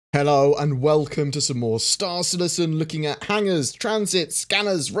Hello and welcome to some more Star Citizen, looking at hangars, transit,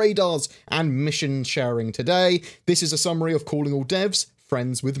 scanners, radars and mission sharing today. This is a summary of Calling All Devs,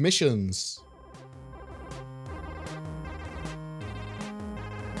 Friends with Missions.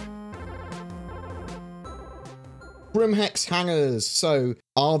 Grimhex hangars. So,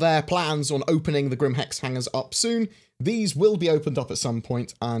 are there plans on opening the Grimhex hangars up soon? These will be opened up at some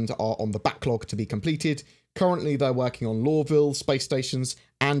point and are on the backlog to be completed. Currently, they're working on Lorville, space stations,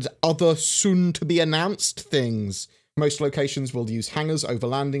 and other soon-to-be-announced things. Most locations will use hangars over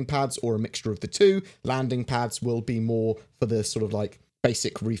landing pads or a mixture of the two. Landing pads will be more for the sort of like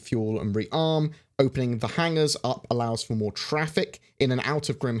basic refuel and rearm. Opening the hangars up allows for more traffic in and out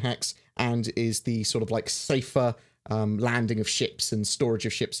of Grimhex and is the sort of like safer landing of ships and storage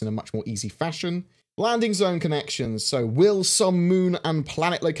of ships in a much more easy fashion. Landing zone connections. So will some moon and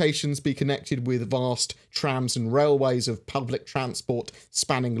planet locations be connected with vast trams and railways of public transport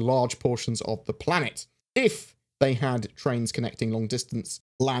spanning large portions of the planet? If they had trains connecting long distance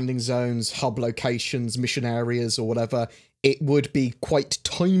landing zones, hub locations, mission areas or whatever, it would be quite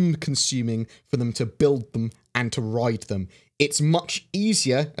time consuming for them to build them and to ride them. It's much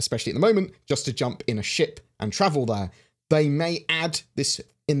easier, especially at the moment, just to jump in a ship and travel there. They may add this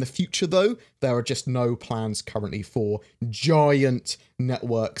in the future, though. There are just no plans currently for giant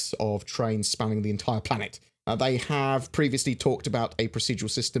networks of trains spanning the entire planet. They have previously talked about a procedural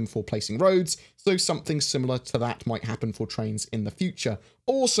system for placing roads, so something similar to that might happen for trains in the future.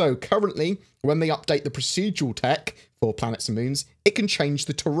 Also, currently, when they update the procedural tech for planets and moons, it can change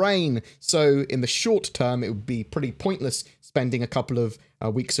the terrain. So in the short term, it would be pretty pointless spending a couple of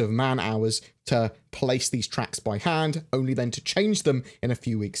weeks of man hours to place these tracks by hand, only then to change them in a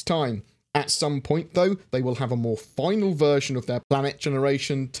few weeks' time. At some point, though, they will have a more final version of their planet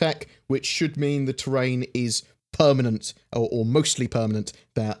generation tech, which should mean the terrain is permanent, or mostly permanent,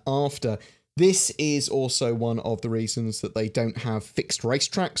 thereafter. This is also one of the reasons that they don't have fixed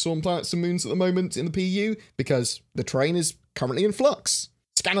racetracks on planets and moons at the moment in the PU, because the terrain is currently in flux.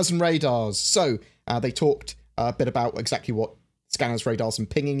 Scanners and radars. So, they talked a bit about exactly what scanners, radars, and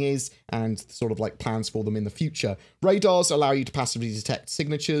pinging is, and sort of like plans for them in the future. Radars allow you to passively detect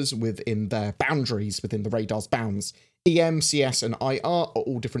signatures within their boundaries, within the radar's bounds. EM, CS, and IR are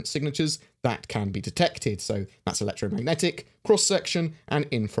all different signatures that can be detected. So that's electromagnetic, cross-section, and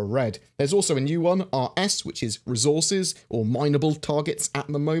infrared. There's also a new one, RS, which is resources or mineable targets at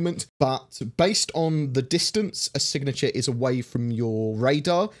the moment. But based on the distance a signature is away from your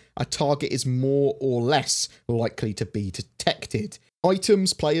radar, a target is more or less likely to be detected.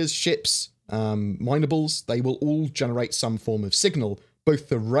 Items, players, ships, mineables, they will all generate some form of signal. Both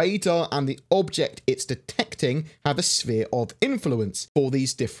the radar and the object it's detecting have a sphere of influence for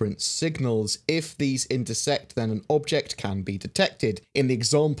these different signals. If these intersect, then an object can be detected. In the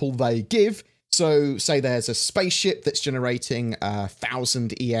example they give, so say there's a spaceship that's generating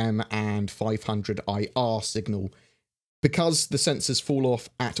 1000 EM and 500 IR signal. Because the sensors fall off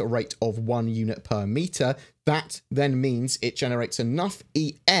at a rate of 1 unit per meter, that then means it generates enough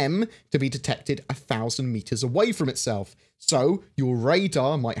EM to be detected 1000 meters away from itself. So your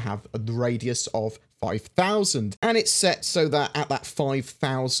radar might have a radius of 5,000, and it's set so that at that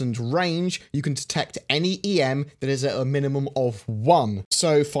 5,000 range, you can detect any EM that is at a minimum of 1.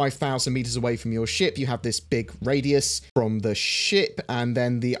 So 5,000 meters away from your ship, you have this big radius from the ship, and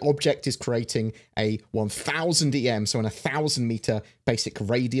then the object is creating a 1,000 EM, so an 1,000 meter basic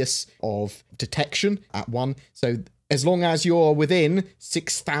radius of detection at 1. So as long as you're within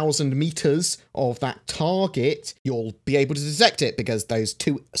 6,000 meters of that target, you'll be able to detect it because those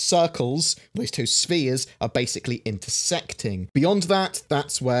two circles, those two spheres, are basically intersecting. Beyond that,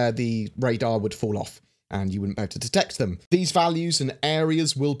 that's where the radar would fall off and you wouldn't be able to detect them. These values and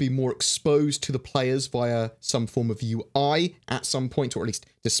areas will be more exposed to the players via some form of UI at some point, or at least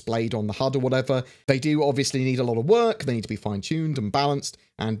displayed on the HUD or whatever. They do obviously need a lot of work, they need to be fine-tuned and balanced,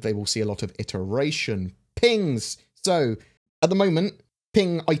 and they will see a lot of iteration. Pings. So, at the moment,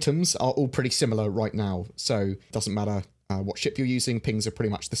 ping items are all pretty similar right now, so it doesn't matter what ship you're using, pings are pretty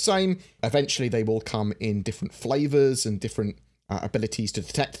much the same. Eventually, they will come in different flavors and different abilities to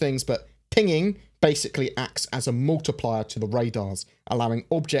detect things, but pinging basically acts as a multiplier to the radars, allowing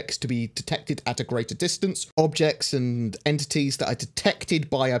objects to be detected at a greater distance. Objects and entities that are detected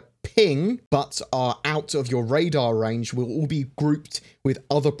by a ping but are out of your radar range will all be grouped with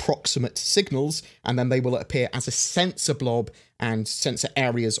other proximate signals, and then they will appear as a sensor blob and sensor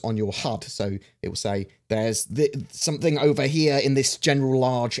areas on your HUD. So it will say there's something over here in this general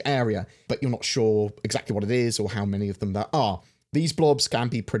large area, but you're not sure exactly what it is or how many of them there are. These blobs can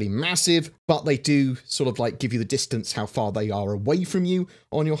be pretty massive, but they do sort of like give you the distance, how far they are away from you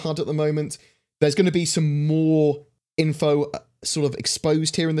on your HUD at the moment. There's going to be some more info sort of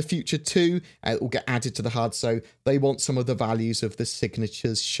exposed here in the future too. It will get added to the HUD, so they want some of the values of the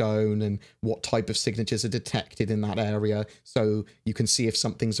signatures shown and what type of signatures are detected in that area, so you can see if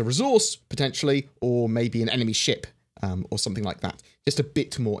something's a resource potentially, or maybe an enemy ship, or something like that. Just a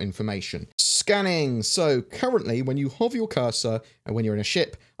bit more information. Scanning. So currently, when you hover your cursor and when you're in a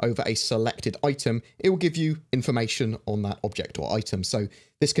ship over a selected item, it will give you information on that object or item. So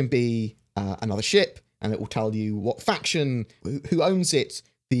this can be another ship, and it will tell you what faction, who owns it,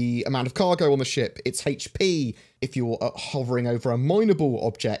 the amount of cargo on the ship, its HP. If you're hovering over a mineable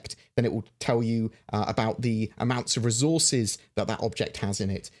object, then it will tell you about the amounts of resources that that object has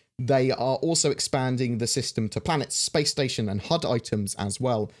in it. They are also expanding the system to planets, space station, and HUD items as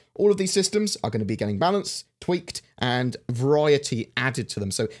well. All of these systems are going to be getting balanced, tweaked, and variety added to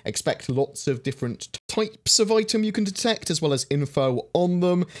them. So expect lots of different types of item you can detect, as well as info on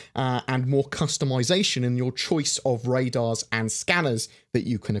them, and more customization in your choice of radars and scanners that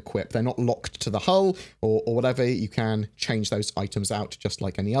you can equip. They're not locked to the hull or whatever. You can change those items out just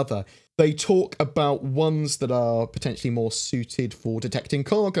like any other. They talk about ones that are potentially more suited for detecting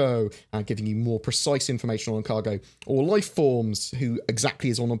cargo, giving you more precise information on cargo, or life forms, who exactly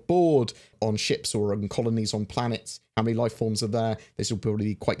is on a board on ships or on colonies on planets. How many life forms are there? This will probably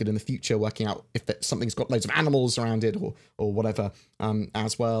be quite good in the future, working out if something's got loads of animals around it or whatever,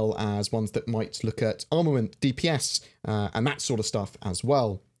 as well as ones that might look at armament, DPS, and that sort of stuff as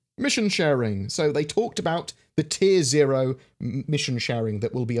well. Mission sharing. So they talked about the tier 0 mission sharing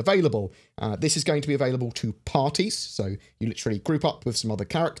that will be available. This is going to be available to parties. So you literally group up with some other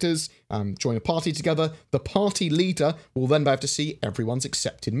characters, join a party together. The party leader will then be able to see everyone's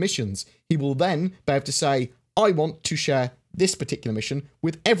accepted missions. He will then be able to say, I want to share this particular mission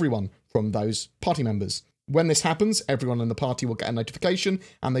with everyone from those party members. When this happens, everyone in the party will get a notification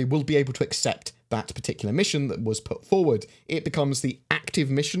and they will be able to accept that particular mission that was put forward. It becomes the active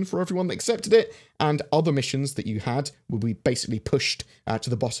mission for everyone that accepted it, and other missions that you had will be basically pushed to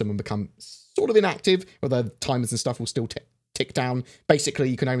the bottom and become sort of inactive, although the timers and stuff will still tick down. Basically,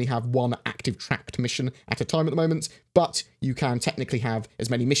 you can only have one active tracked mission at a time at the moment, but you can technically have as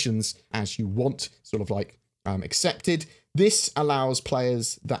many missions as you want, sort of like accepted. This allows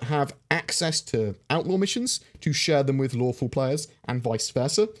players that have access to outlaw missions to share them with lawful players and vice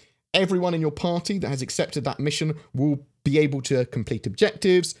versa. Everyone in your party that has accepted that mission will be able to complete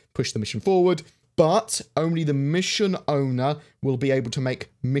objectives, push the mission forward, but only the mission owner will be able to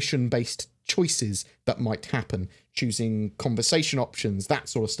make mission-based choices that might happen, choosing conversation options, that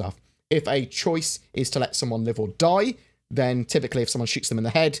sort of stuff. If a choice is to let someone live or die, then typically if someone shoots them in the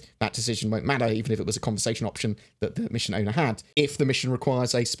head, that decision won't matter, even if it was a conversation option that the mission owner had. If the mission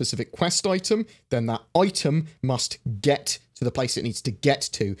requires a specific quest item, then that item must get to the place it needs to get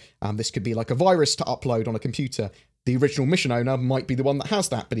to. This could be like a virus to upload on a computer. The original mission owner might be the one that has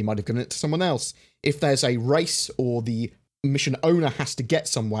that, but he might have given it to someone else. If there's a race or the mission owner has to get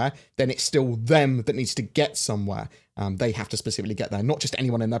somewhere, then it's still them that needs to get somewhere. They have to specifically get there, not just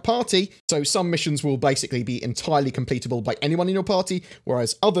anyone in their party. So some missions will basically be entirely completable by anyone in your party,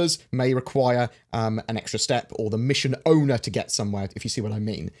 whereas others may require an extra step or the mission owner to get somewhere, if you see what I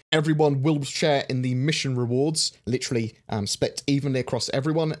mean. Everyone will share in the mission rewards, literally split evenly across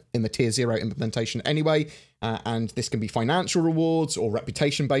everyone in the tier 0 implementation anyway. And this can be financial rewards or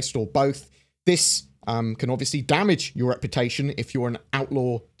reputation based or both. This can obviously damage your reputation if you're an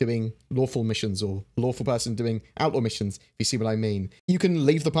outlaw doing lawful missions or lawful person doing outlaw missions, if you see what I mean. You can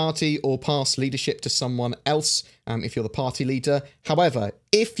leave the party or pass leadership to someone else if you're the party leader. However,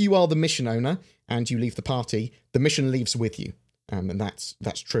 if you are the mission owner and you leave the party, the mission leaves with you. And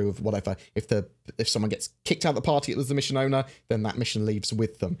that's true of whatever. If someone gets kicked out of the party, it was the mission owner, then that mission leaves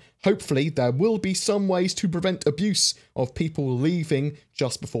with them. Hopefully, there will be some ways to prevent abuse of people leaving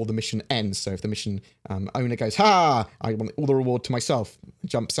just before the mission ends. So if the mission owner goes, ha, I want all the reward to myself,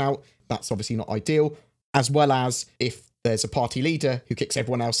 jumps out, that's obviously not ideal. As well as if there's a party leader who kicks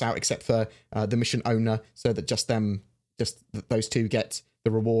everyone else out except for the mission owner, so that just those two get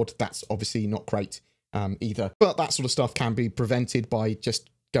the reward, that's obviously not great. Either. But that sort of stuff can be prevented by just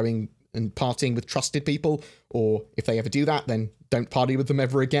going and partying with trusted people, or if they ever do that, then don't party with them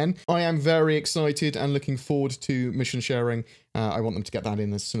ever again. I am very excited and looking forward to mission sharing. I want them to get that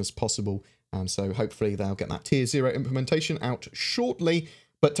in as soon as possible, so hopefully they'll get that tier 0 implementation out shortly.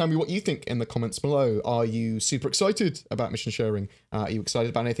 But tell me what you think in the comments below. Are you super excited about mission sharing? Are you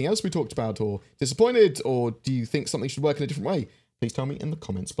excited about anything else we talked about, or disappointed, or do you think something should work in a different way? please tell me in the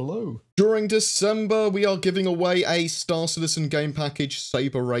comments below. During December, we are giving away a Star Citizen game package,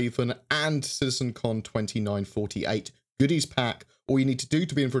 Saber Raven, and CitizenCon 2948 goodies pack. All you need to do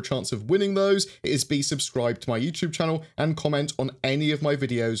to be in for a chance of winning those is be subscribed to my YouTube channel and comment on any of my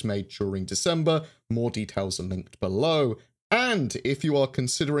videos made during December. More details are linked below. And if you are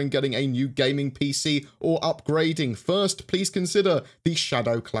considering getting a new gaming PC or upgrading, first, please consider the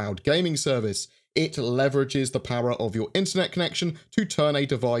Shadow Cloud gaming service. It leverages the power of your internet connection to turn a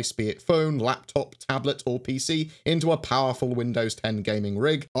device, be it phone, laptop, tablet, or PC, into a powerful Windows 10 gaming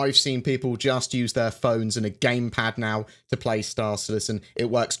rig. I've seen people just use their phones and a gamepad now to play Star Citizen. It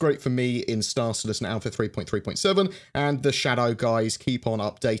works great for me in Star Citizen Alpha 3.3.7, and the Shadow guys keep on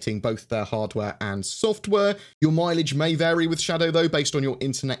updating both their hardware and software. Your mileage may vary with Shadow though, based on your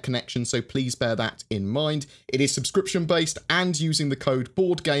internet connection, so please bear that in mind. It is subscription based, and using the code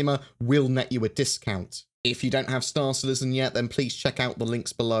BoredGamer will net you a discount. If you don't have Star Citizen yet, then please check out the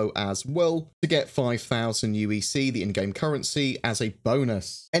links below as well to get 5,000 UEC, the in-game currency, as a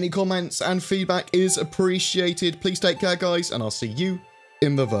bonus. Any comments and feedback is appreciated. Please take care, guys, and I'll see you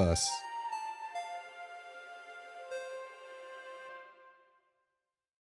in the verse.